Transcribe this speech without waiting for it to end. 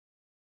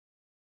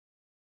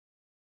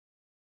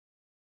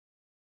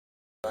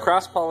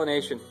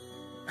Cross-pollination.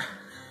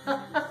 Okay,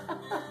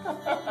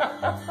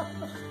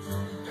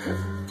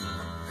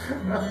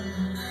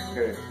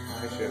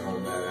 I should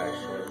hold that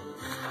actually.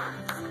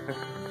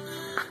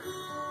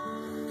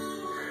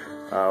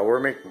 We're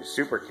making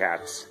super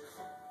cats.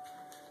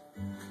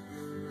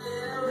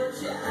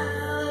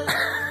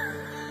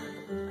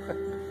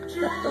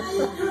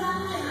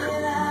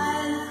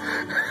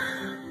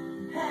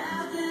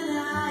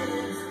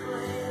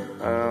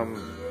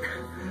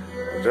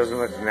 It doesn't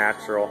look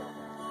natural.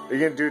 Are you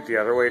gonna do it the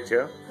other way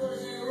too?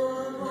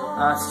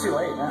 It's too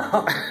late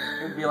now.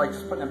 It'd be like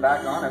just putting it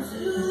back on him.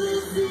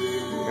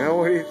 Well,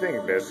 what do you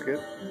think, Biscuit?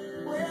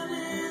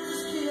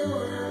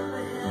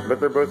 But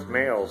they're both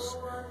males.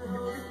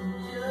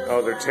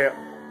 Oh, their tail.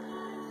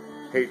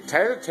 Hey,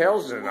 tie their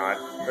tails in a knot.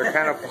 They're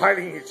kind of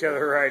fighting each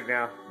other right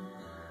now.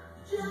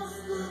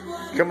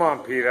 Come on,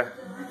 PETA.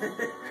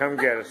 Come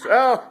get us.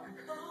 Oh!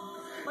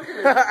 Look at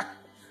him.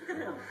 Look at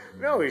him.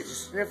 No, he's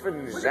just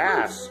sniffing his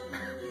ass.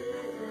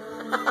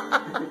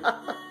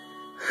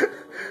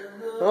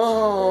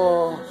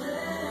 Oh,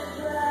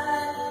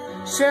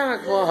 Santa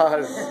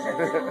Claus.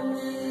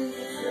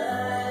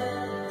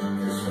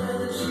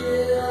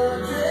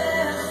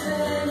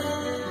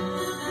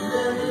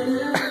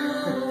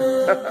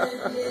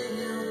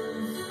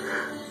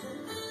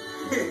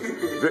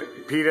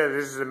 PETA,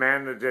 this is the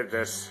man that did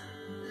this.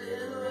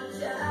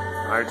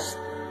 I just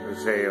would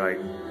say, like,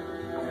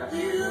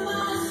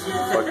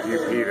 fuck you,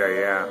 PETA,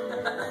 yeah.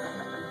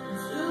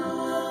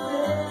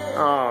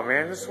 Oh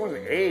man, this one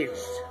aged.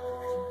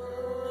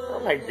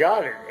 Oh my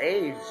god, it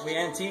aged. We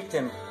antiqued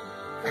him.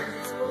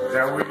 Is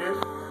that what we did?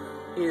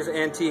 He is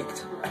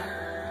antiqued.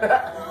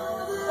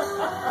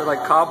 They're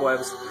like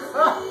cobwebs.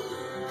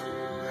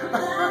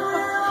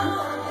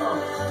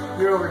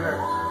 Get over there.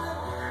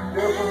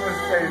 Get up on his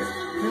face.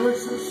 He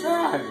looks so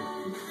sad.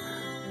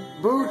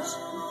 Boots.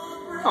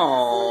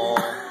 Aww.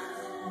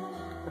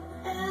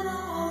 I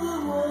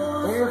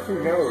wonder if he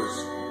knows.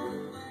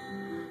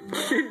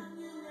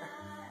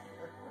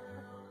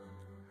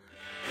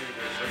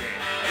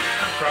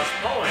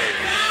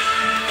 Cross-Pollinating.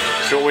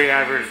 So what we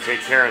have here to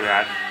take care of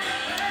that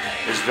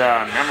is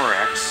the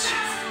Memorex.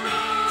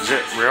 Is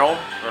it real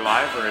or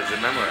live, or is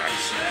it Memorex?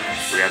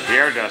 We have the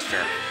air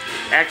duster.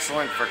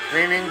 Excellent for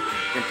cleaning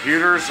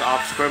computers,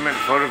 office equipment,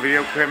 photo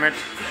video equipment,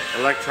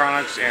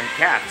 electronics, and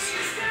cats.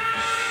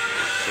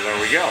 So there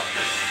we go.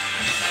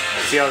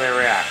 Let's see how they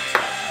react.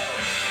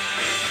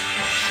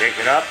 Shake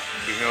it up,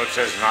 even though it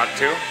says not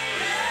to.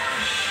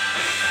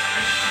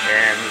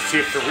 And let's see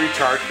if the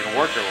recharge can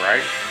work it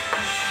right.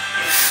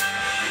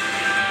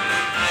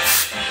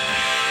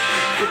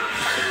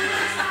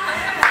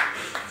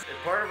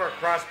 Part of our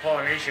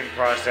cross-pollination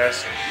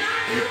process,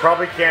 you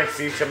probably can't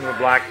see some of the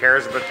black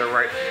hairs, but they're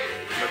right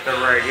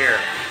here.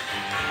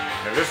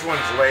 Now this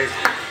one's lazy.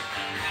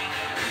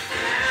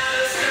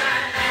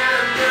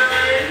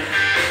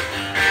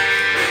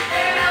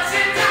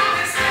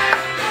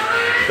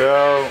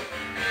 So,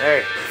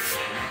 hey,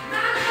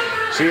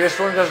 see, this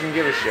one doesn't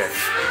give a shit.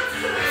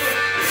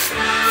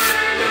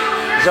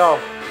 So,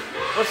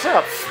 what's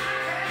up?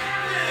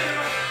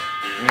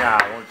 Nah,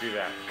 I won't do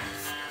that.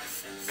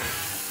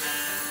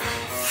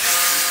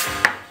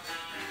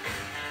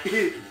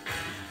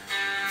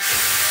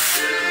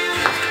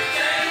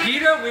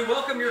 PETA, we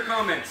welcome your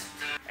comments.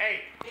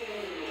 Hey!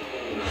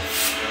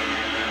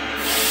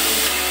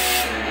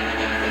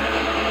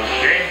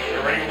 Okay,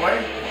 you're ready to play?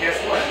 Guess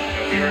what?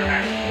 I'll be right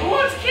back. Who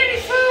wants kitty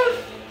food?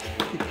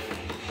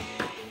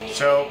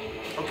 So,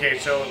 okay,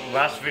 so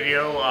last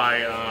video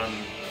I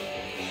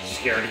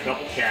scared a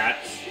couple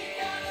cats.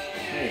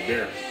 Hey,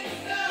 Bear.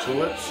 So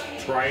let's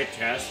try a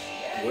test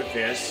with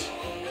this,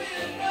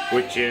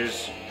 which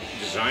is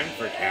designed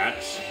for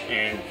cats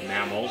and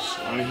mammals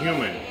on a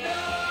human.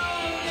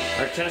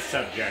 Our test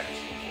subject.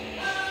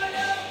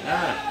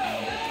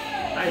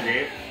 Hi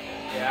Dave.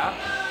 Yeah?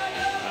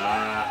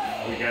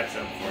 We got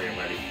something for you,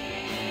 buddy.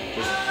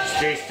 Just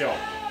stay still.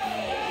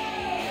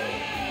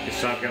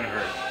 It's not gonna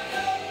hurt.